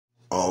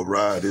All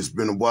right, it's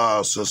been a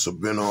while since I've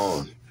been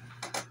on.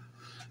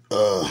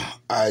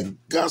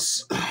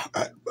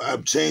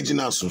 I'm changing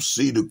out some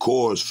C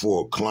Decors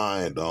for a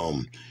client.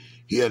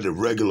 He had the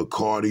regular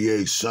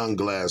Cartier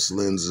Sunglasses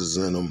lenses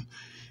in them,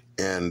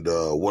 and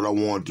what I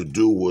wanted to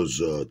do was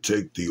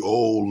take the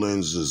old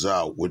lenses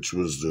out, which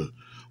was the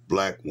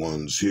black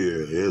ones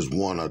here. Here's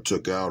one I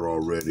took out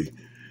already.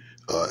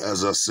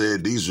 As I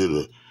said, these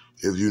are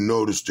if you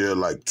notice, they're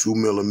like 2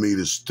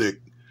 millimeters thick.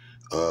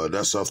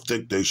 That's how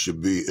thick they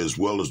should be, as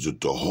well as the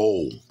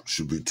hole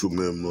should be 2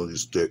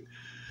 millimeters thick.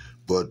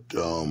 But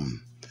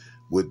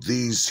with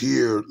these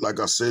here, like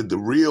I said, the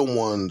real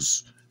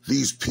ones,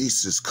 these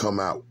pieces come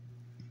out.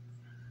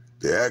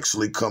 They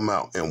actually come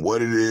out. And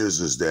what it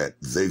is that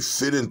they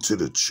fit into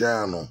the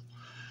channel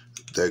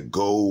that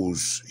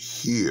goes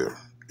here.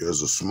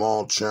 There's a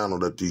small channel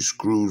that these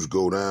screws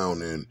go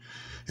down in.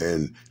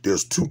 And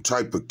there's two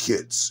type of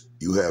kits.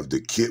 You have the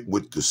kit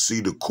with the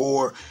C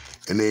Decor,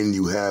 and then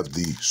you have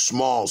the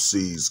small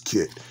C's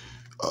kit.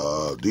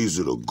 These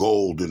are the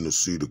gold in the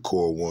C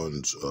Decor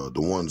ones,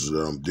 the ones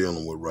that I'm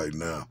dealing with right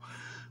now.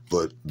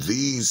 But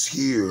these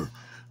here,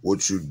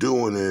 what you're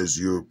doing is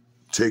you're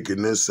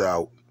taking this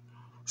out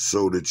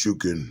so that you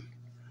can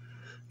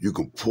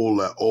pull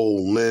that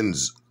old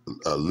lens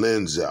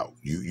out.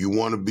 You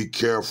want to be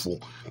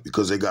careful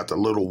because they got the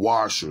little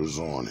washers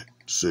on it.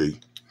 See.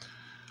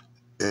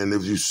 And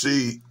if you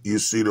see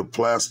the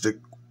plastic,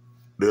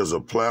 there's a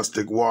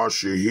plastic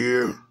washer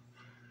here.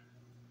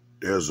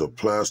 There's a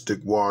plastic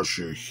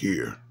washer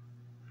here.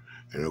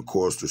 And of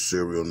course the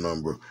serial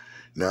number.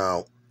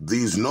 Now,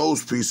 these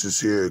nose pieces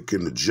here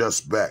can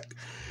adjust back.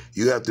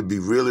 You have to be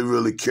really,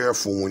 really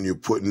careful when you're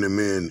putting them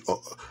in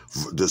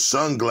the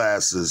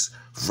sunglasses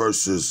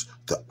versus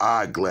the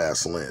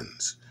eyeglass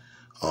lens.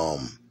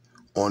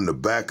 On the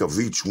back of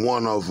each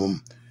one of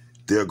them,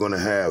 they're going to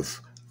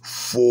have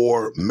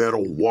 4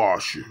 metal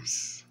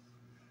washers.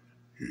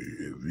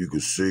 If you can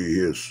see,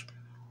 here's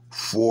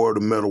 4 of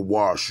the metal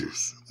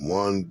washers.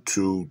 1,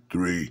 2,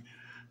 3,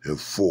 and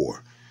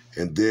 4.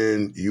 And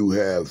then you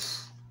have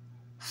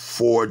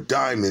 4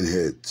 diamond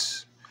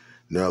heads.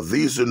 Now,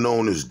 these are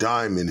known as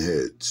diamond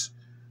heads.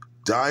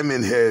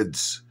 Diamond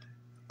heads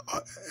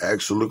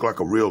actually look like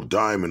a real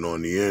diamond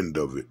on the end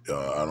of it.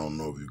 I don't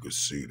know if you can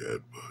see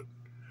that, but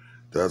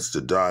that's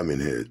the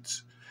diamond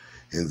heads.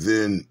 And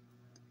then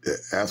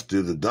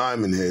after the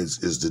diamond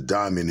heads is the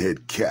diamond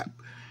head cap.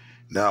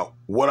 Now,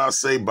 what I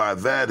say by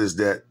that is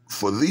that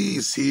for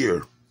these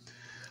here,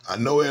 I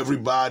know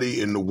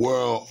everybody in the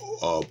world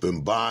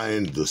been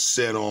buying the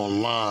set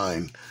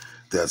online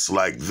that's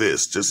like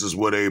this. This is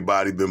what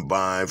everybody been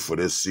buying for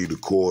their C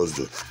Decors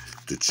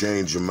to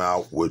change them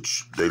out,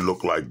 which they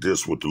look like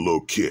this with the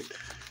little kit.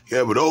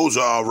 Yeah, but those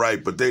are all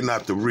right, but they're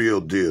not the real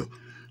deal.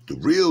 The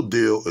real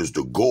deal is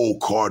the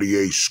gold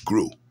Cartier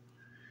screw.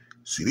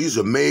 See, these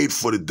are made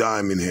for the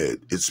diamond head.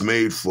 It's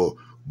made for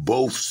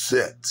both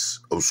sets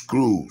of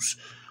screws,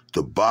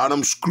 the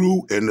bottom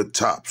screw and the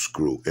top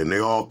screw, and they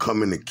all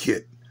come in the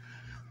kit.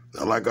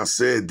 Now, like I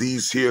said,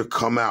 these here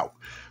come out.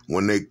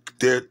 When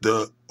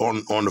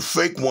on the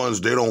fake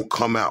ones, they don't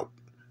come out.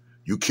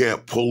 You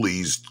can't pull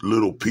these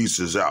little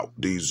pieces out,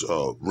 these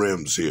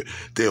rims here.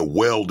 They're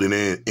welded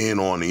in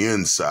on the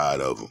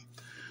inside of them.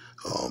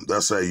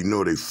 That's how you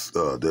know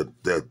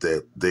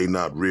that they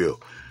not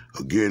real.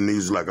 Again,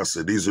 these, like I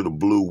said, these are the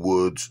blue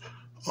woods.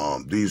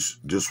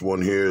 This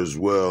one here as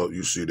well,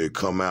 you see they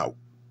come out.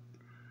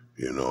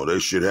 You know, they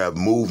should have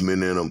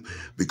movement in them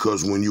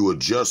because when you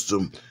adjust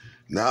them,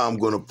 now I'm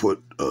going to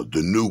put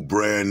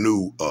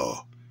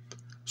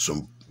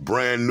some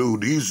brand new,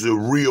 these are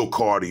real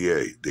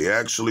Cartier. They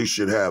actually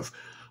should have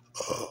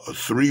a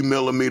 3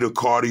 millimeter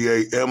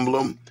Cartier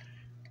emblem.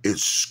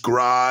 It's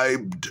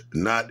scribed,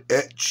 not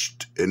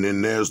etched, and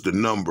then there's the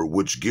number,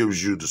 which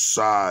gives you the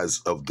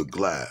size of the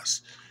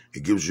glass.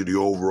 It gives you the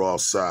overall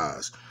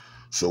size.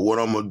 So what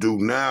I'm going to do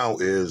now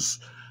is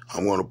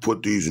I'm going to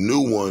put these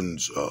new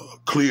ones,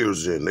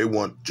 clears in. They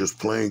want just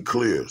plain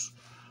clears.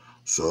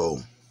 So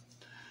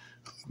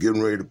I'm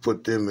getting ready to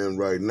put them in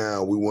right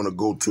now. We want to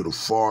go to the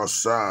far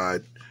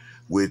side,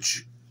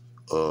 which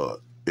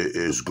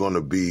is going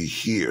to be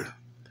here.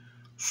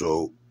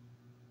 So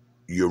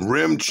your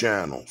rim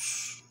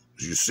channels,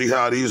 you see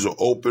how these are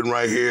open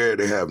right here?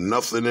 They have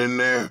nothing in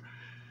there.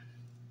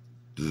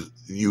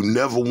 You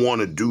never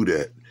want to do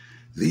that.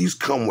 These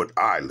come with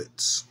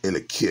eyelets in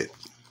a kit.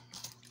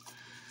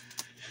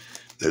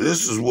 Now,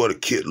 this is what a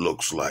kit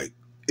looks like.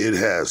 It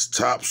has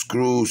top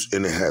screws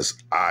and it has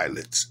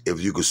eyelets.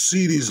 If you can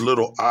see these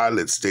little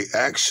eyelets, they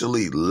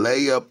actually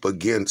lay up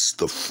against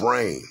the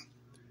frame,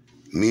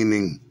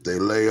 meaning they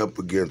lay up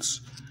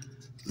against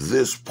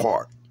this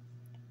part.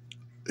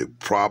 They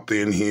prop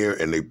in here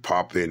and they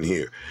pop in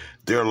here.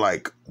 They're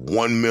like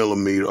 1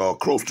 millimeter or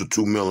close to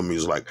 2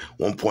 millimeters, like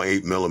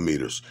 1.8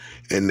 millimeters,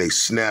 and they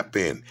snap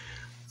in.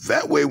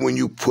 That way, when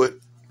you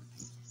put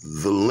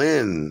the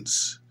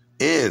lens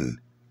in,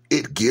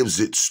 it gives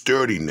it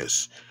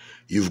sturdiness.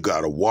 You've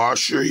got a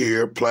washer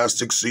here,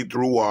 plastic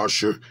see-through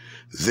washer.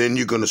 Then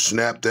you're going to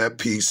snap that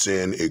piece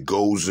in. It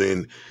goes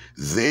in.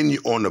 Then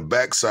on the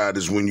back side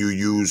is when you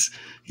use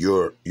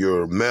your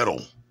metal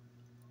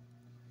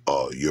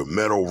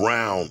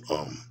round,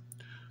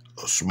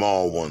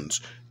 small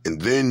ones. And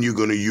then you're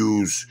going to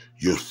use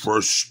your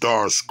first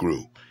star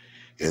screw.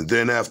 And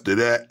then after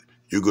that,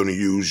 you're going to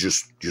use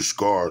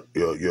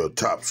your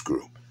top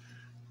screw.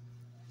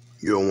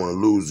 You don't want to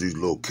lose these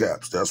little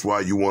caps. That's why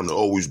you want to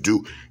always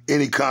do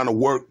any kind of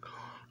work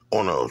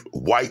on a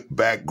white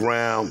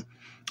background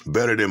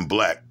better than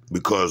black,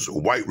 because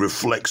white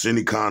reflects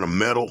any kind of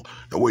metal.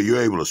 That way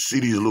you're able to see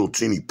these little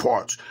teeny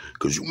parts.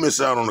 Because you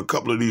miss out on a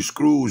couple of these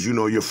screws, you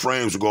know, your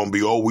frames are going to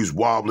be always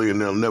wobbly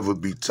and they'll never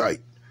be tight.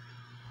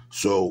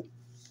 So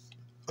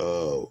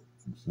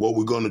what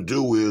we're going to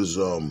do is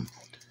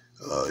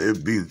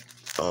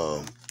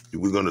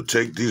we're going to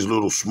take these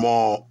little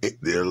small,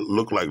 they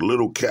look like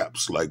little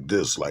caps like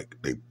this, like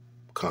they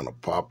kind of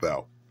pop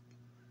out.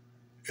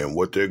 And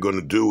what they're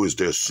going to do is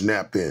they'll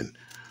snap in.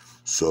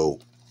 So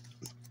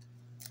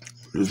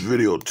this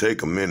video will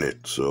take a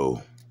minute,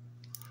 so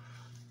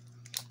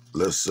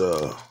let's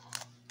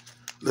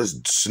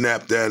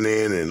snap that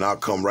in and I'll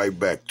come right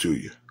back to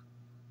you.